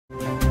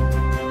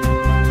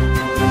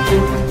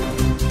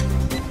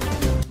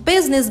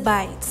Business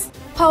Bites,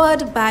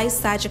 powered by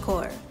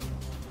Sagicor.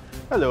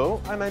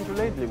 Hello, I'm Andrew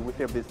Laidley with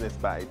your Business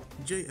Bite.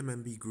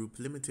 JMMB Group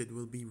Limited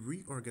will be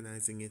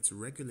reorganizing its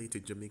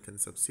regulated Jamaican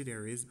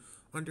subsidiaries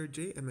under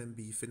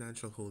JMMB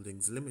Financial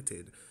Holdings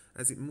Limited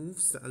as it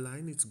moves to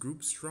align its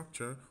group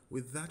structure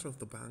with that of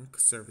the Bank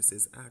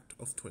Services Act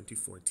of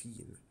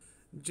 2014.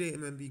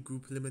 JMMB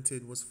Group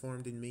Limited was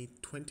formed in May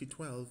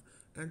 2012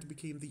 and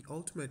became the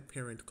ultimate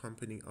parent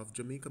company of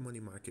Jamaica Money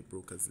Market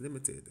Brokers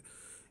Limited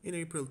in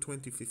April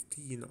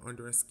 2015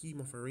 under a scheme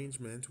of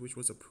arrangement which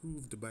was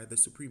approved by the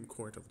Supreme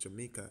Court of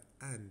Jamaica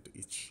and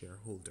its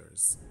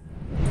shareholders.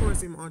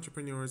 Tourism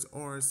entrepreneurs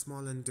or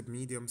small and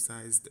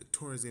medium-sized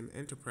tourism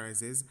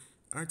enterprises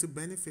are to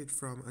benefit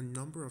from a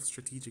number of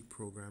strategic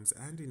programs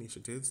and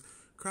initiatives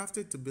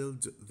crafted to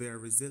build their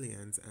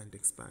resilience and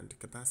expand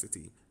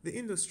capacity. The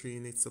industry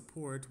in its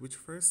support, which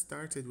first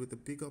started with the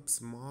Big Up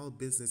Small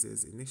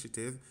Businesses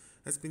initiative,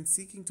 has been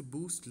seeking to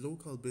boost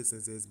local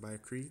businesses by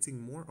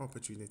creating more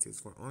opportunities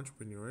for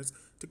entrepreneurs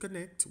to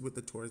connect with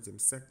the tourism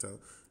sector,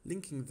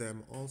 linking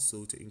them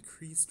also to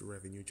increased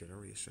revenue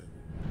generation.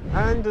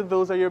 And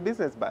those are your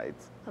Business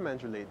Bites. I'm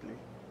Andrew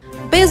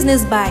Laidley.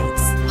 Business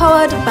Bites,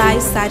 powered by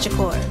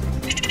Sagicor.